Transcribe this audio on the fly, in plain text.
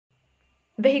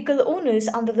Vehicle owners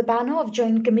under the banner of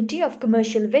Joint Committee of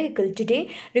Commercial Vehicle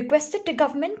today requested the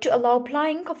government to allow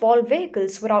plying of all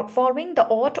vehicles without following the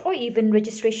odd or even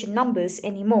registration numbers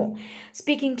anymore.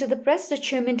 Speaking to the press, the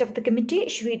chairman of the committee,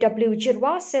 Shri W.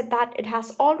 Jirwa, said that it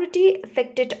has already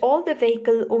affected all the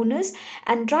vehicle owners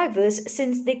and drivers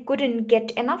since they couldn't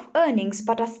get enough earnings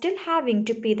but are still having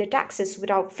to pay the taxes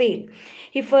without fail.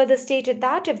 He further stated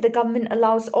that if the government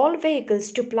allows all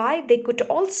vehicles to ply, they could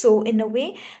also, in a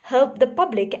way, help the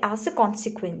public as a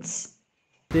consequence.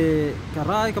 De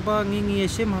karai kapa ngingi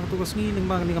esim hak tugas ngi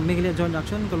limbang ni Meghalaya joint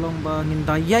action kolong ba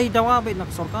ngindayai dawa be nak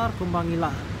sarkar kumbang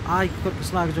ila ai kot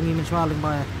kesla jongi mensual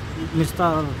limbang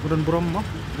Mr. Budan Burom mo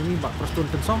ini ba prestun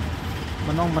tensong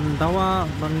manong ban dawa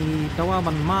bangi dawa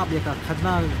ban map ya ka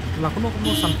khajna lakuno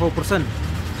kumo 100%.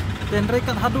 Dan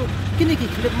rekat hadu kini ki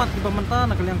khidmat di pemanta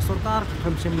nak yang sarkar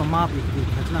khamsim map ya ki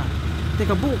khajna. Te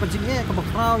ka bu ka jinge ka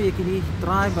bakrau ya kini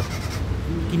try ba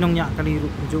kinongnya kali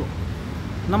rujo.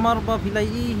 Namar ba pilai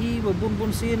ihi ba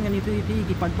bun sin ngan itu ipi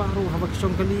ki pat baru haba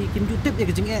kisong kali kim jutip ya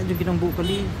kejing jong kinong bu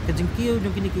kali kejing kiu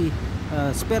jong kini ki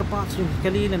spare parts jong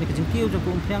kali nan kejing kiu jong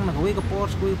kumpiang na hawe ka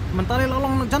ports ko mentare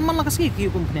lolong janman la kasi kiu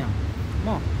kumpiang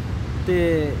mo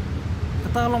te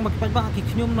kata long ba pat ba ki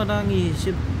knyum na dangi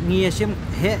sim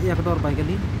he ya kador bai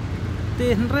kali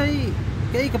te hnrei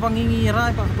kai ka bangi rai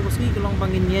ba to kasi kolong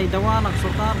bangin nyai dawa nak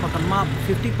sarkar makan map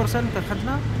 50% ka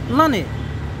khajna lane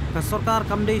ka sarkar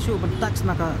kamdei su ban tax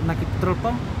naka petrol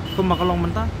pump kum makalong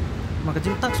menta maka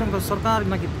jing tax ang sarkar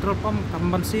naki petrol pump kam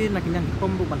bensin naki yang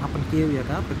pump ban hapan kieu ya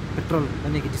ka petrol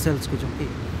dan ki diesel ku jongki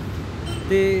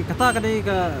te kata kadai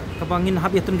ka bangin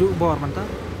hab ya tunjuk bor menta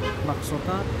bak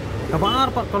sarkar ka bar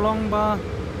pat kolong ba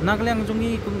nagliang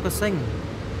jongi kum kaseng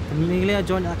Meghalaya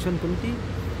joint action committee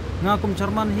nga kum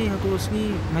chairman hi hatu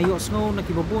sngi ngayo sngo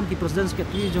naki babon ki president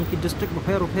secretary jongki district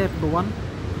baher bawan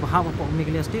bahab po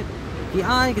Meghalaya state ki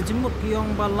ai ke jimut ki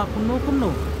yong bala kuno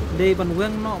de ban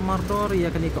weng no mardor ya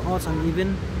kani ka odds and even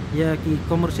ya ki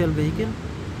commercial vehicle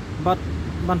but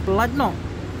ban pelaj no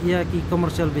ya ki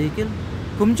commercial vehicle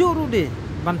kumjuru de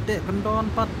ban te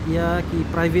kendon pat ya ki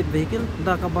private vehicle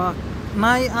da ka ba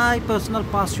nai ai personal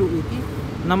pass yu iki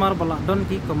namar bala don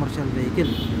ki commercial vehicle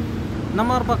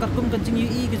namar ba katum kencing yu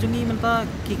ke jungi menta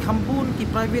ki khambun ki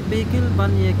private vehicle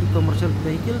ban ya ki commercial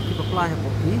vehicle ki apply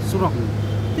ko ki surok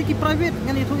tiki private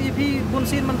ngan itu ipi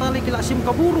bunsin mentali kila sim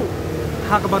kaburu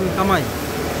hak ban kamai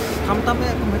kam tame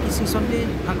kum haki sing sonde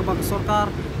hak ban sarkar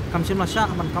kam sim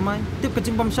sya ban kamai tip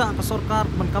kejing bam sya ka sarkar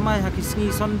ban kamai haki singi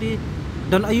sonde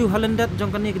dan ayu halendat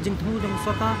jong kani kejing thu jong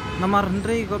sarkar namar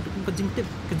hendrei ko kejing tip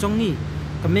kejongi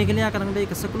ke Meghalaya kanang dei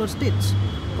ke secular states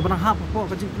ke banang hap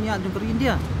po kejing punya jong ke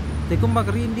India te kumba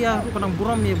ke India kanang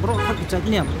buram ye bro hak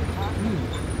kejagniam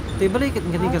te balik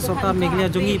ngani ke sarkar Meghalaya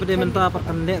jongi pada menta par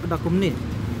kan dek da kumni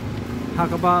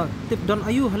hakaba tip don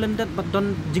ayu halendat bat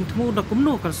don jingtmu da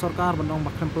kumno kan sarkar bandong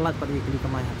bakram pelat pada ikli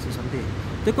kamai haksi sonde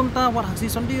te kumta war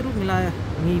haksi sonde ru ngila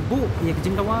ngibu ya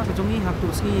kejingdawa kejongi hak tu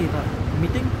sgi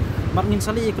meeting bar ngin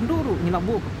sali ya kenduru ngila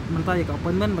bu menta ya ka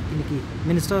appointment bat kini ki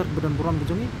minister budan buram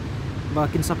kejongi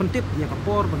ba kin sapentip ya ka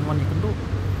por banwan ya kendu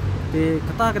te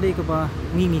kata kadai ka ba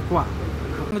ngingi kwa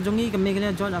kejongi ke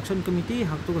Meghalaya joint action committee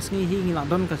hak tu sgi hi ngila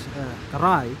don ka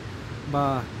karai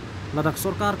ba ladak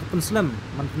sarkar ke penslam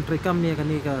man pentrekam ya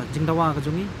kani ka jingdawa ka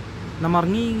jongi namar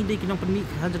ngi de kinong penmi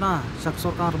hajna sak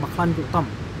sarkar bakhan ku tam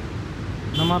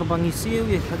namar bangi siu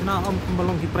ya hajna om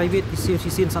kumbalong ki private ki siu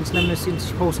sisin san snem sin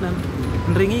hosnem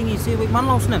ringi ngi siu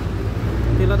man losnem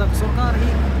te ladak sarkar hi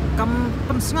kam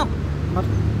pensngap mat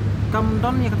kam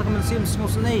don ya kata kam sim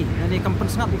snosnei ani kam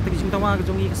pensngap ki jingdawa ka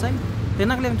jongi ka sang te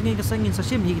nak lem jongi ka sang in sa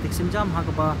sim hi ki tek sim jam ha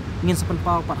ka ba ngin sapan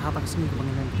pau par hatak sini ka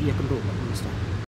bangin ya kendo minister